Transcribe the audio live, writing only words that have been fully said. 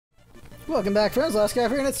Welcome back, friends. Last guy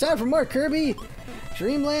here, and it's time for more Kirby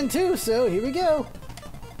Dreamland 2, so here we go.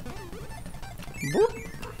 Boop.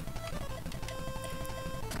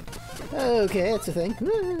 Okay, that's a thing.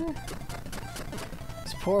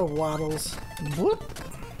 These poor waddles. Boop.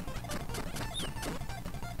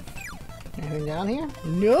 Anything down here?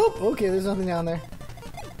 Nope. Okay, there's nothing down there.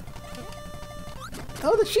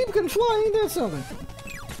 Oh, the sheep can fly. Ain't that something?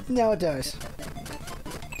 Now it does.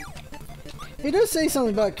 It does say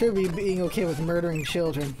something about Kirby being okay with murdering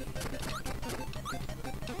children.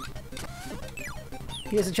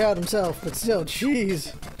 He is a child himself, but still,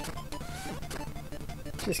 jeez.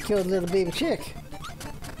 Just killed a little baby chick.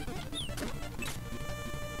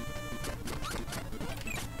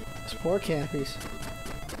 Those poor canopies.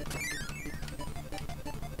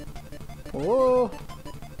 Whoa!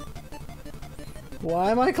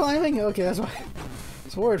 Why am I climbing? Okay, that's why. I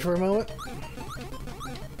was worried for a moment.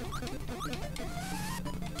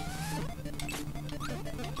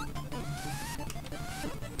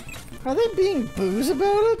 Are they being boos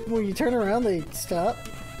about it? When you turn around, they stop?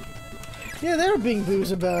 Yeah, they're being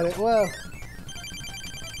boos about it. Wow.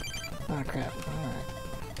 Oh, crap. Alright.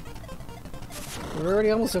 We're already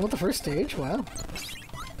almost done with the first stage. Wow.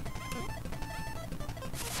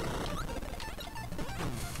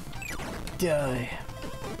 Die.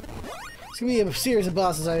 It's gonna be a series of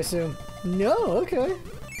bosses, I assume. No? Okay.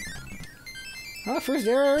 Oh, first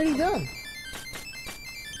area already done.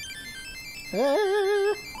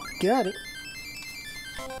 Got it.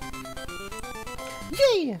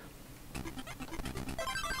 Yeah!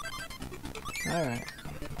 Alright.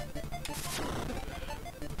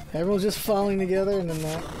 Everyone's just falling together and then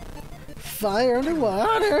that. Fire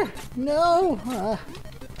underwater! No!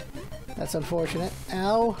 That's unfortunate.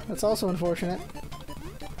 Ow! That's also unfortunate.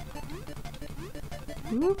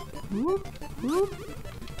 Whoop, whoop, whoop.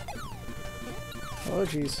 Oh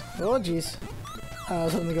jeez. Oh jeez. I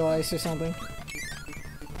was hoping to go ice or something.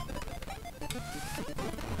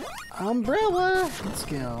 Umbrella! Let's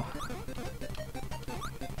go.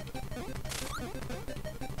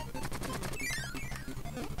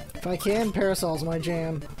 If I can, Parasol's my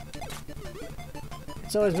jam.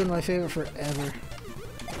 It's always been my favorite forever.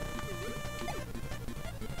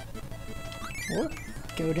 Whoop.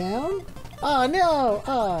 Go down. Oh no!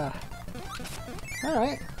 Ah!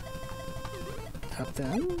 Alright. Up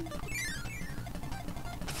then.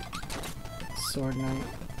 Sword Knight.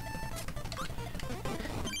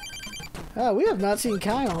 Oh, we have not seen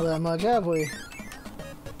Kai all that much, have we?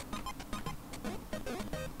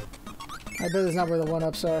 I bet it's not where the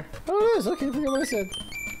one-ups are. Oh, it is! Okay, I forget what I said.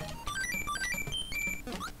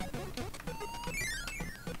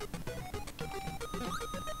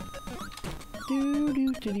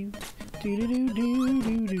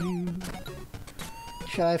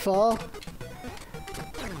 Should I fall?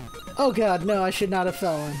 Oh god, no, I should not have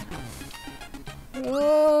fallen.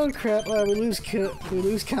 Oh crap, we lose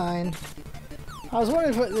Kine. I was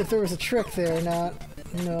wondering if there was a trick there or not.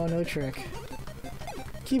 No, no trick.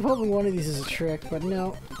 Keep hoping one of these is a trick, but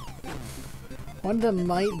no. One of them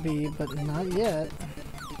might be, but not yet.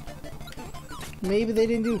 Maybe they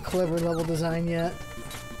didn't do clever level design yet.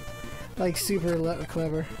 Like super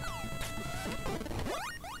clever.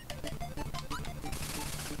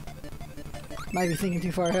 Might be thinking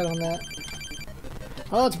too far ahead on that.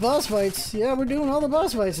 Oh, it's boss fights. Yeah, we're doing all the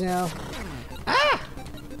boss fights now. Ah!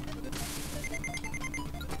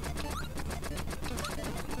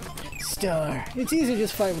 Star. It's easier to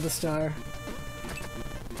just fight with a star.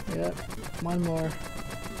 Yep. One more.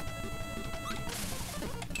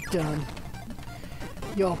 Done.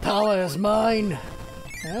 Your power is mine.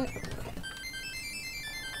 Alright.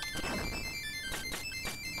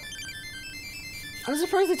 I'm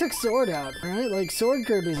surprised they took Sword out, right? Like, Sword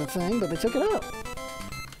Kirby's a thing, but they took it out.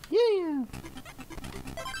 Yeah!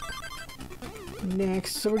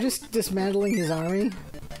 Next, so we're just dismantling his army?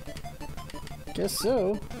 Guess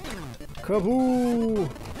so. Kaboo!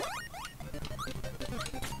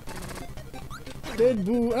 Dead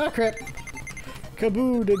boo! Ah, crap!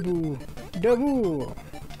 Kaboo, dead boo! Daboo!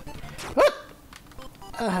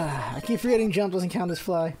 Ah! I keep forgetting jump doesn't count as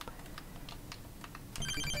fly.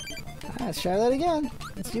 Let's try that again.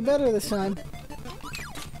 Let's do better this time.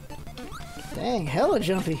 Dang, hella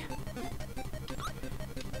jumpy.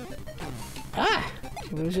 Ah!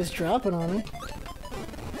 It was just dropping on me.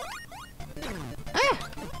 Ah!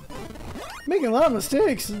 Making a lot of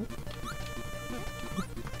mistakes.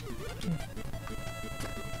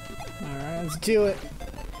 Alright, let's do it.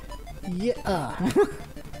 Yeah.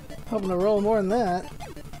 Hoping to roll more than that.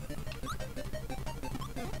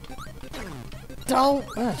 Don't!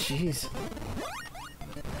 Ah, jeez.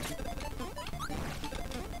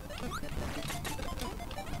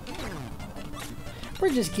 We're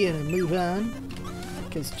just gonna move on.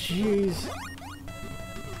 Cause jeez.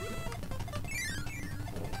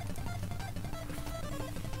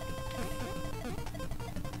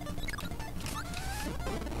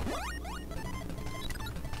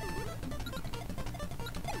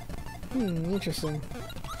 Interesting.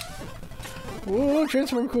 Whoa,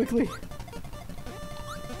 transform quickly.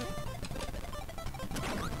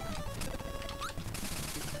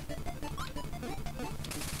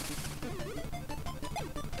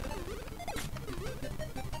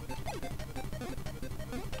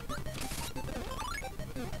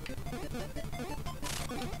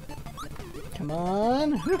 Come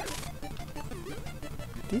on.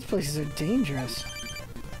 These places are dangerous.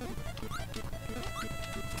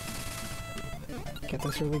 Get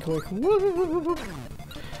this really quick. Woo!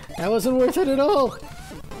 That wasn't worth it at all.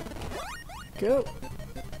 Go.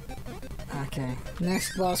 Okay.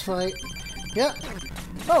 Next boss fight. Yep.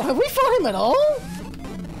 Oh, have we fought him at all?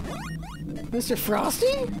 Mr. Frosty?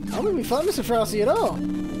 I don't think we fought Mr. Frosty at all.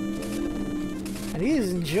 And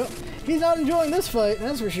he's not enjoying this fight,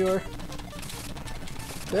 that's for sure.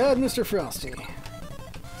 Bad Mr. Frosty.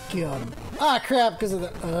 Got him. Ah, crap, because of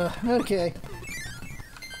the... okay.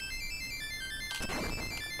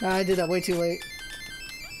 I did that way too late.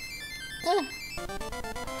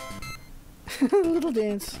 Little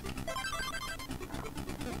dance.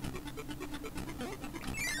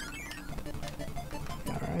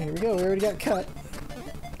 Alright, here we go. We already got cut.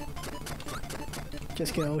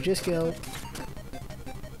 Just go, just go.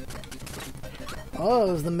 Oh,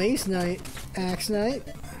 it was the Mace Knight. Axe Knight.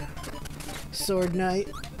 Sword Knight.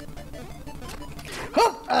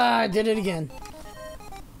 Oh! Ah, I did it again.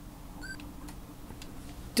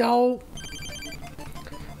 Don't.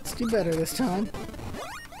 Let's do better this time.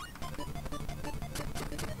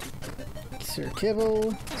 Sir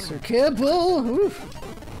Kibble. Sir Kibble! Oof.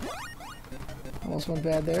 Almost went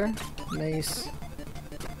bad there. Mace.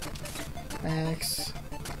 Axe.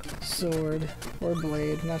 Sword. Or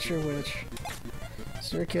blade. Not sure which.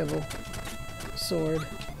 Sir Kibble. Sword.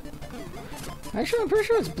 Actually, I'm pretty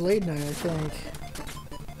sure it's Blade Knight, I think.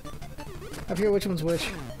 Up here, which one's which?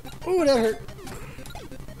 Ooh, that hurt!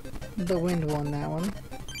 The wind won that one.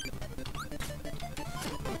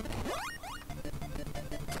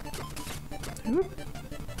 Whoop.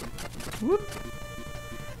 Whoop.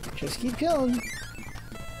 Just keep killing.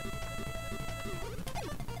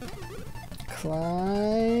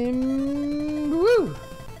 Climb. Woo!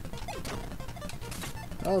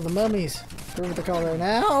 Oh, the mummies. Forget what they're called right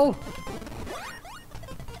now.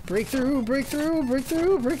 Breakthrough, breakthrough,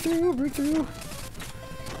 breakthrough, breakthrough, breakthrough.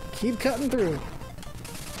 Keep cutting through.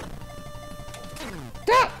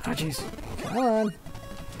 Ah! Oh, jeez. Come on.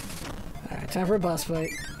 Alright, time for a boss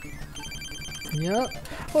fight. Yup.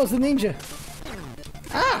 Oh, it's the ninja.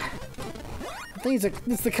 Ah! I think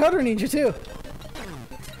it's the cutter ninja, too.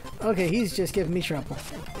 Okay, he's just giving me trouble.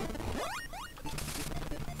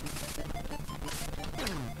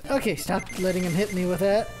 Okay, stop letting him hit me with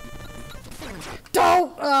that.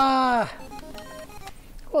 Don't! Ah!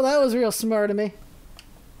 Well, that was real smart of me.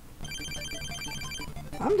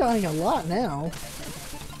 I'm dying a lot now.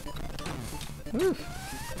 Oof.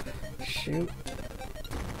 Shoot.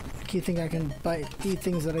 I keep thinking I can eat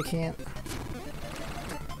things that I can't.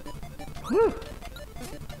 Whew.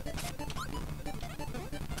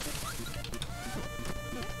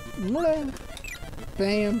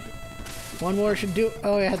 Bam. One more should do.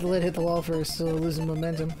 Oh, I had to let it hit the wall first, so losing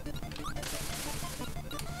momentum.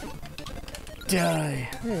 Die.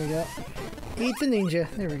 There we go. Eat the ninja.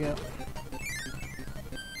 There we go.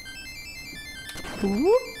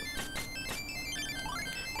 Whoop.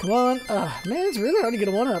 Come on. Man, it's really hard to get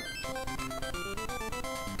a one-up.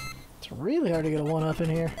 It's really hard to get a one-up in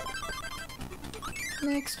here.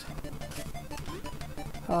 Next.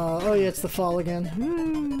 Oh yeah, it's the fall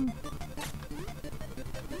again.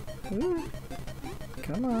 Ooh.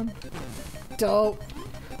 Come on. Dope.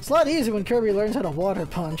 It's a lot easier when Kirby learns how to water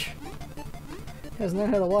punch. He hasn't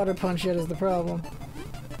learned how to water punch yet is the problem.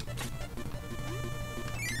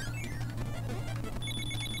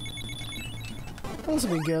 This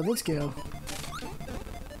will be good. Let's go.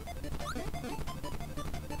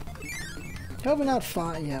 Hope we're not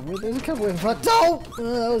fine. Yeah, there's a couple of fun. Oh!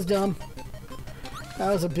 That was dumb.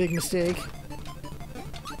 That was a big mistake.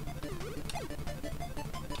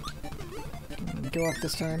 Go up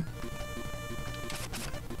this time.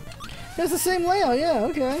 It's the same layout, yeah,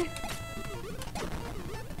 okay.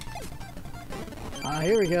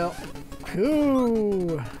 Here we go.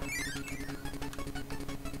 Ooh.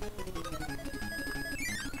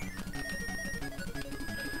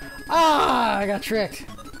 Ah, I got tricked.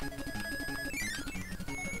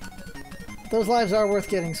 Those lives are worth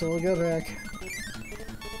getting, so we'll go back.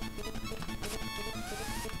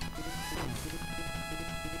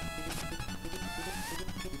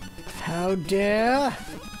 How dare!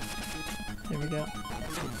 There we go.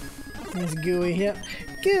 There's Gooey, yep.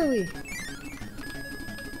 Gooey!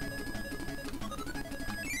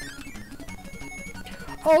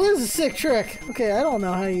 Oh, this is a sick trick! Okay, I don't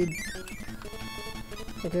know how you...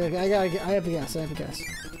 Okay, I have to guess,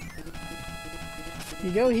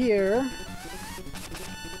 You go here...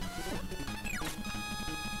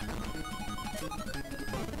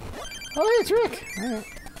 Oh, hey, it's Rick! Alright.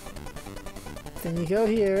 Then you go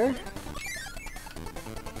here...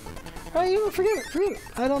 Oh, you know, forget it.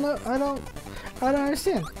 I don't know. I don't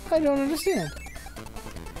understand.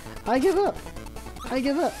 I give up.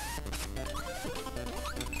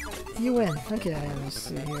 You win. Okay, let's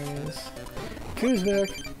see. Here it is. Who's back?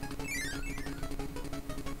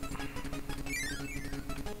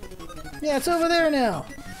 Yeah, it's over there now.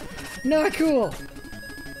 Not cool.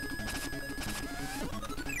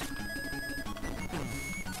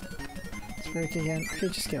 Let's break again. Okay,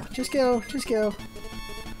 just go.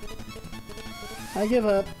 I give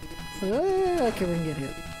up. Okay, we can get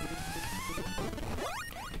hit.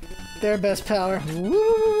 Their best power.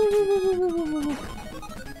 Woo!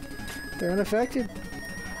 They're unaffected.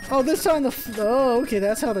 Oh, this time oh, okay,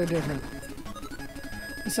 that's how they're different.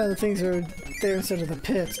 This time the things are there instead of the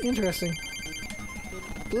pits. Interesting.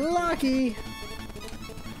 Blocky!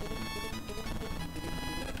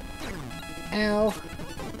 Ow.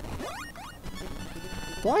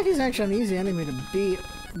 Blocky's actually an easy enemy to beat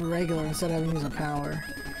regular instead of having to use a power.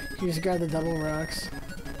 You just grab the double rocks.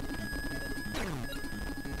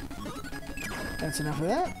 That's enough of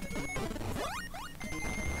that.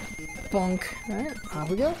 Bunk. Alright, off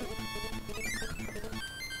we go.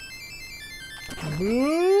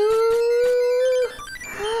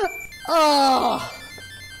 Oh!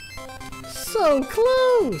 So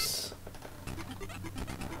close!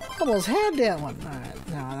 Almost had that one. Alright,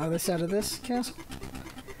 now on the other side of this castle.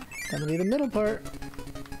 That'll be the middle part.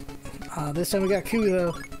 This time we got Coup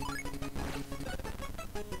though.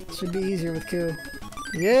 Should be easier with Coup.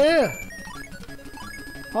 Yeah!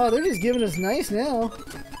 Oh, they're just giving us nice now.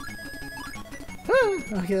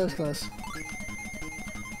 Ah, okay, that was close.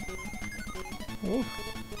 Oh.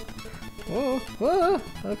 Whoa, whoa!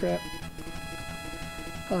 Oh crap.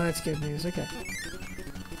 Oh, that's good news. Okay.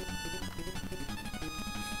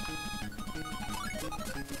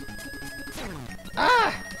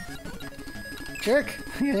 Ah! Jerk!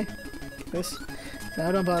 Okay. This.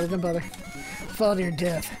 No, don't bother. Fall to your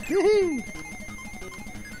death.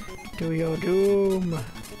 Do your doom.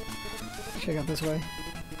 Check out this way.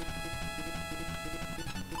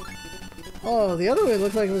 Oh, the other way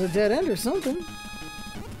looked like it was a dead end or something.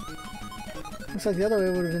 Looks like the other way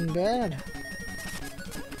would have been bad.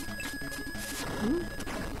 Hmm?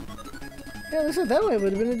 Yeah, looks like that way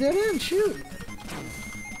would have been a dead end. Shoot.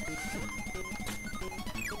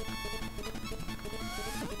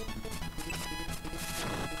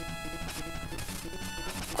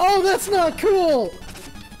 Oh, that's not cool!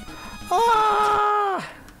 Ah!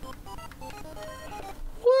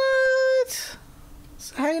 What?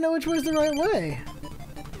 So how do you know which way's the right way?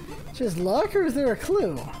 Just luck, or is there a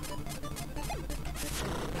clue?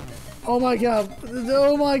 Oh my god!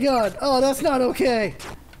 Oh my god! Oh, that's not okay!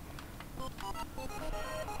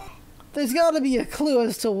 There's got to be a clue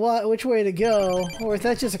as to which way to go, or if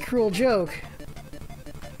that's just a cruel joke.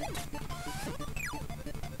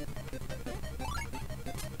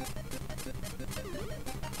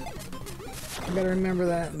 I gotta remember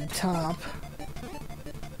that at the top.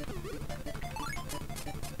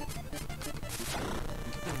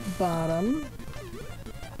 Bottom.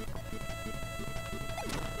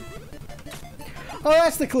 Oh,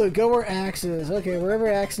 that's the clue. Go where Axe is. Okay, wherever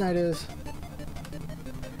Axe Knight is.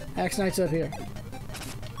 Axe Knight's up here.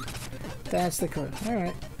 That's the clue.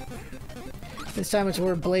 Alright. This time it's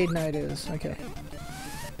where Blade Knight is. Okay.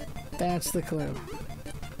 That's the clue.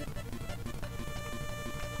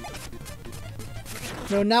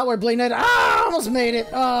 No, not where Blade Knight... Ah! Almost made it!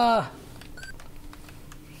 Ah!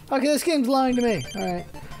 Okay, this game's lying to me. Alright.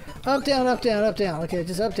 Up, down, up, down, up, down. Okay,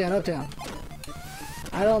 just up, down, up, down.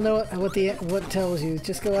 I don't know what tells you.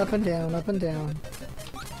 Just go up and down, up and down.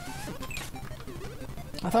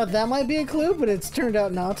 I thought that might be a clue, but it's turned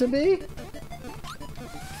out not to be.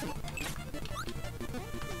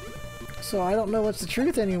 So I don't know what's the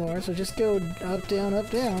truth anymore, so just go up, down,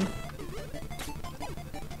 up, down.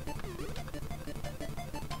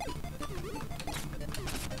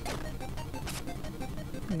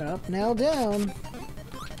 And up, now down.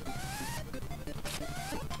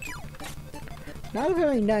 Not a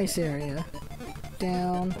very nice area.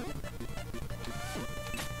 down.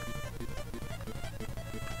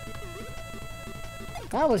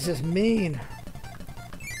 That was just mean.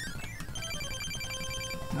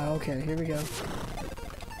 Okay, here we go.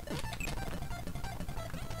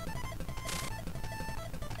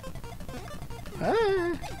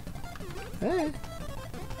 Ah! Ah!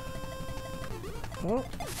 Oh.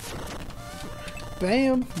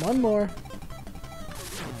 Bam! One more.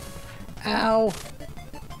 Ow!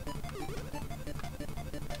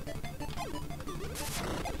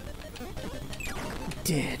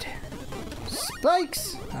 Did.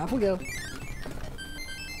 Spikes! Off we go.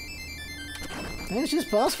 And it's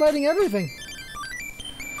just boss fighting everything.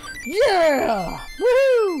 Yeah!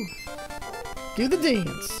 Woohoo! Do the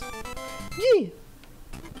dance. Yeah!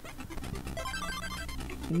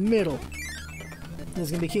 Middle. This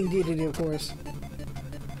is gonna be King Dedede, of course.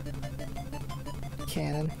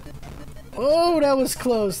 Cannon. Oh, that was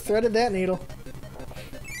close. Threaded that needle.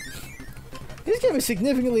 This game is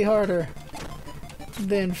significantly harder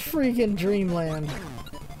than freaking Dreamland.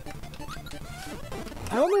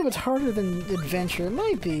 I don't know if it's harder than Adventure. It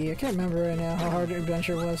might be. I can't remember right now how hard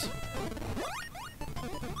Adventure was.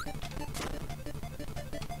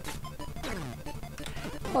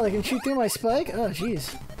 Oh, they can shoot through my spike? Oh,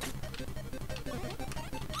 jeez.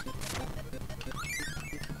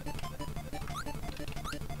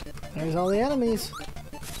 There's all the enemies.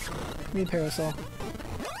 Give me a parasol.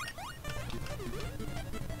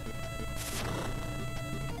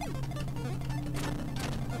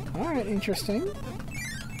 Alright, interesting.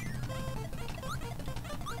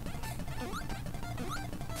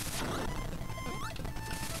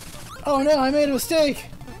 Oh no, I made a mistake!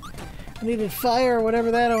 I needed fire or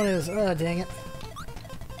whatever that one is. Oh, dang it.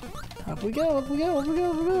 Up we go, up we go, up we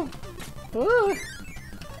go, up we go. Oh!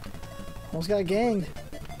 Almost got ganged.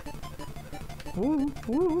 Ooh,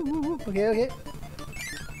 ooh, ooh, ooh. Okay, okay.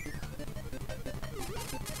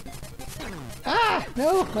 Ah!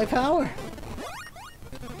 No! My power!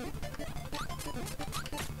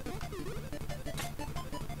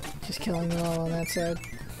 Just killing them all on that side.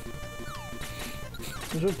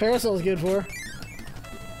 This is what Parasol is good for.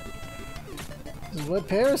 This is what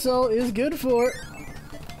Parasol is good for.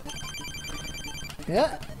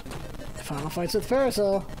 Yeah. Final fights with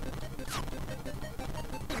Parasol.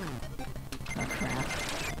 Oh crap.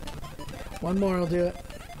 One more will do it.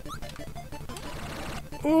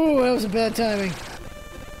 Ooh, that was a bad timing.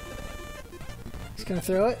 He's gonna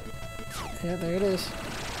throw it. Yeah, there it is.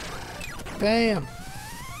 Bam!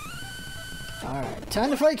 Alright, time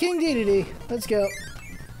to fight King Dedede. Let's go.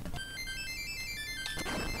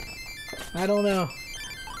 I don't know.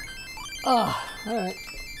 Ah, oh, alright.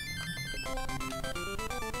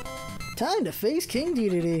 Time to face King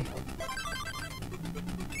Dedede.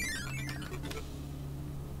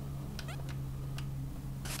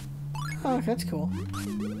 Oh, that's cool.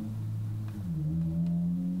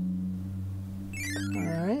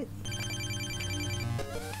 Alright.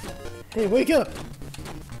 Hey, wake up!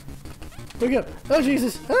 Wake up! Oh,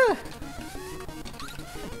 Jesus! Ah!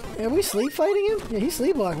 Are we sleep fighting him? Yeah, he's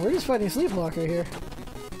sleepwalking. We're just fighting a sleepwalker here.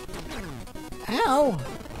 Ow!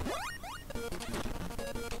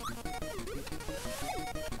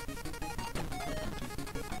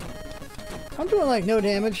 I'm doing like no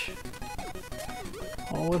damage.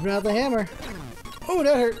 Oh, whipping out the hammer. Oh,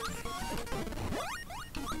 that hurt.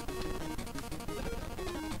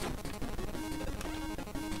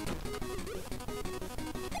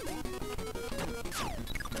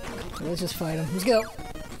 So let's just fight him. Let's go.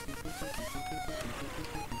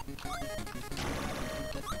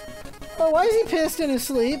 Oh, why is he pissed in his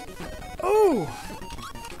sleep? Oh!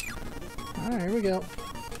 Alright, here we go.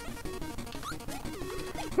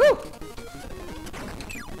 Woo!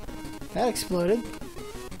 That exploded.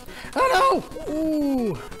 Oh no!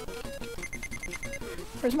 Ooh!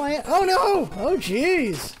 Where's my... Oh no! Oh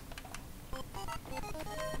jeez!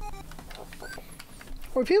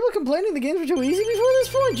 Were people complaining the games were too easy before this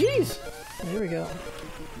point? Jeez! There we go.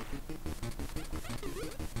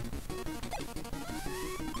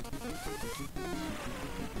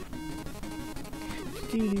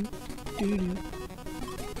 Doo-doo, doo-doo.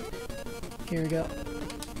 Here we go.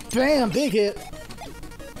 Bam! Big hit!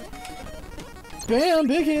 Bam!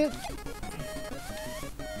 Big hit!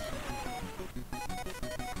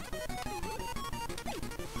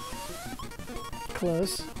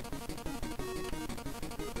 Close.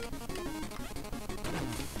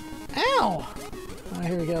 Ow! Alright,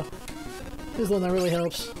 here we go. This is the one that really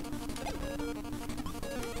helps.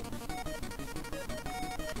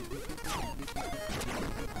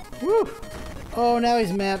 Woo! Oh, now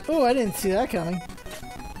he's mad. Oh, I didn't see that coming.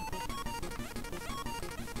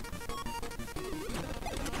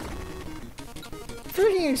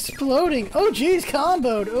 Freaking exploding! Oh jeez,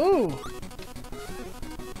 comboed! Ooh!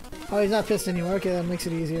 Oh, he's not pissed anymore. Okay, that makes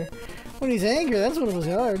it easier. When he's angry, that's when it was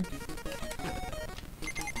hard.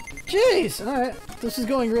 Jeez! Alright, this is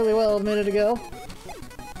going really well a minute ago.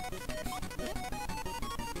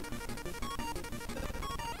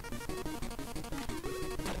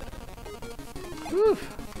 Whew.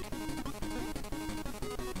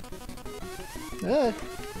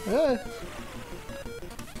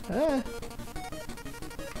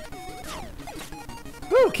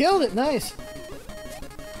 Woo! Killed it! Nice!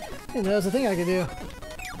 Didn't know that was a thing I could do.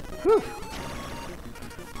 Whew!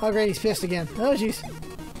 Oh great, he's pissed again. Oh jeez.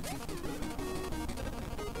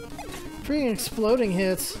 Freaking exploding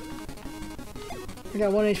hits. I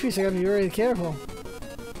got 1 HP, so I gotta be really careful.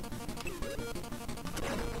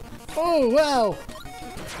 Oh wow!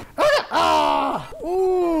 Ah! Ah!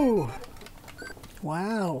 Ooh!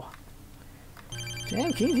 Wow.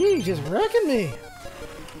 Damn, King T just wrecking me.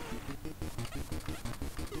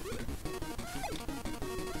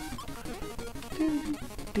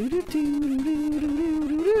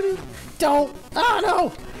 Don't! Ah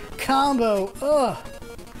no! Combo! Ugh!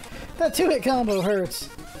 That 2-hit combo hurts.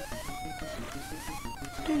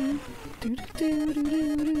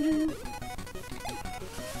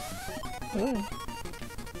 Oh.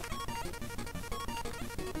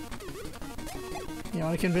 You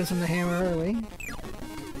want to convince him to hammer early.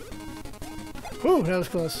 Ooh, that was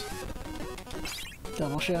close.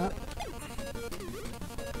 Double shot.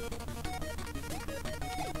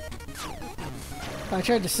 I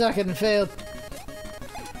tried to suck it and failed.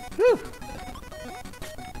 Whew!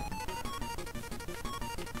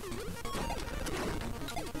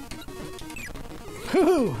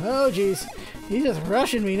 Whew! Oh jeez. He's just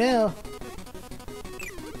rushing me now.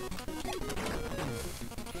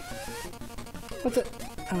 What the?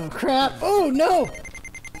 Oh crap! Oh no!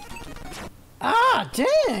 Ah,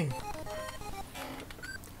 dang!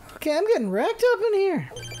 Okay, I'm getting wrecked up in here.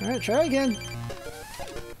 Alright, try again.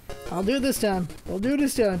 I'll do it this time. I'll do it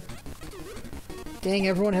this time. Dang,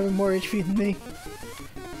 everyone having more HP than me.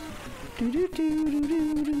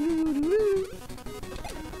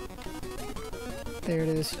 There it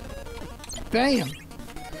is. Bam!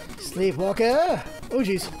 Sleepwalker! Oh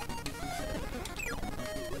jeez.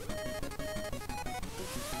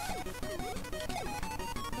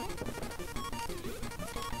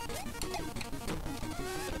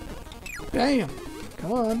 Bam!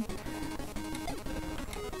 Come on.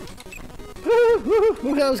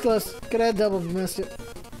 Ooh, that was close. Could have had double if you missed it.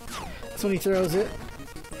 That's when he throws it.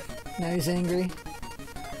 Now he's angry.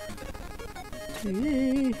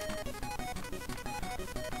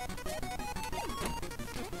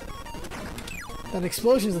 That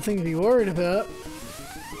explosion's the thing to be worried about.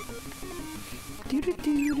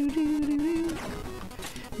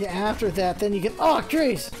 Yeah, after that, then you get. Oh,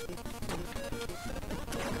 Grace!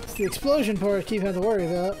 It's the explosion part I keep having to worry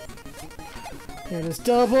about. There it is.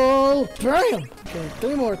 Double! Bam! Okay,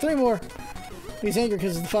 three more. He's angry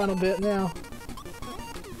because it's the final bit now.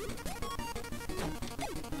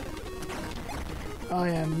 Oh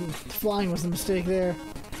yeah, flying was the mistake there.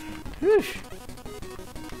 Whoosh!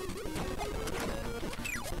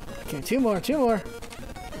 Okay, two more.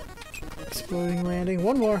 Exploding landing,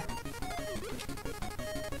 one more.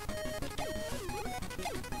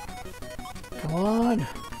 Come on!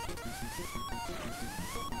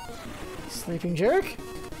 Sleeping jerk.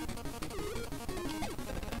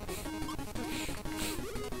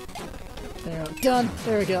 There we go. Done.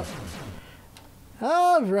 There we go.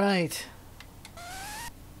 All right.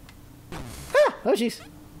 Ah! Oh jeez.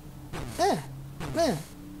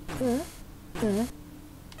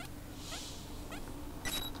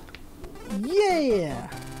 Yeah!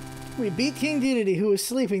 We beat King Dedede, who was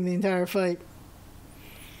sleeping the entire fight.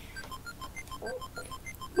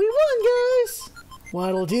 We won, guys!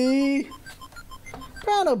 Waddle Dee.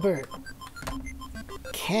 Bronobert,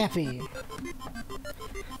 Cappy,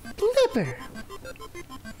 Blipper,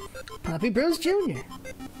 Poppy Bros Jr.,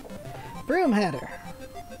 Broom Hatter,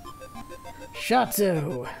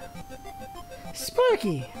 Shotzo,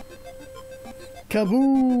 Sparky,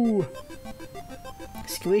 Kaboo,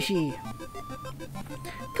 Squishy,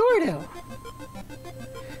 Gordo,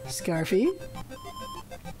 Scarfy,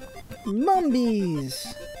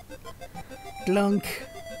 Mumbies, Glunk,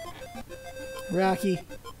 Rocky,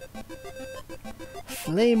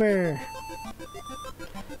 Flamer,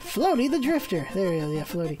 Floaty the Drifter, there he is, yeah,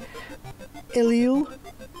 Floaty, Ilil,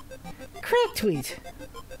 Cracktweet,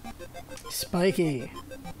 Spiky,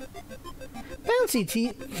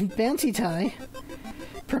 Bouncy Tie,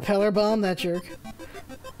 Propeller Bomb, that jerk,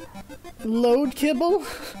 Load Kibble,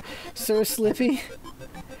 Sir Slippy,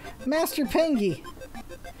 Master Pengy,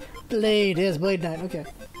 Blade, yes, Blade Knight, okay.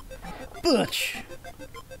 Butch!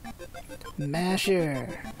 Masher.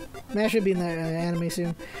 Masher will be in the anime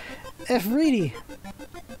soon. Efreeti.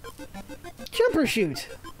 Jumper Shoot.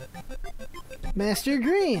 Master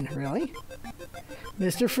Green, really?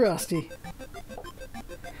 Mr. Frosty.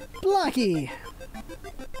 Blocky.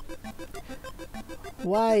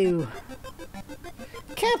 Wyu.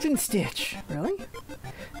 Captain Stitch, really?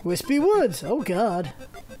 Wispy Woods, oh god.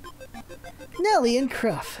 Nelly and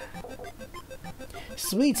Cruff.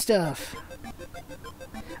 Sweet Stuff.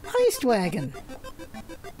 Iced Wagon.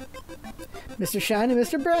 Mr. Shine and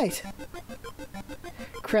Mr. Bright.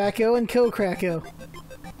 Kracko and Co-Kracko.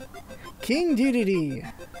 King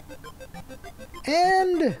Dedede.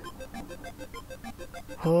 And...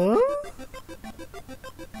 Huh?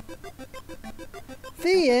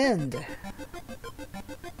 The end.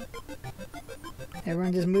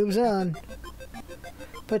 Everyone just moves on.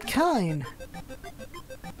 But Kine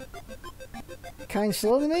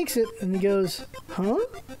slowly makes it, and he goes, huh?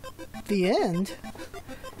 The end?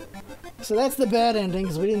 So that's the bad ending,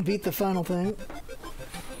 because we didn't beat the final thing.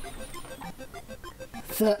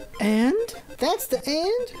 The end? That's the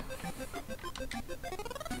end?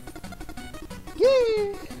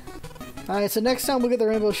 Yay! Alright, so next time we'll get the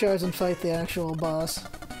Rainbow Shards and fight the actual boss.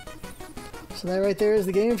 So that right there is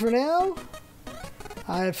the game for now.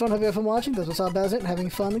 I had fun, hope you had fun watching. This was All About It, having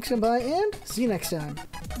fun. Thanks for coming by, and see you next time.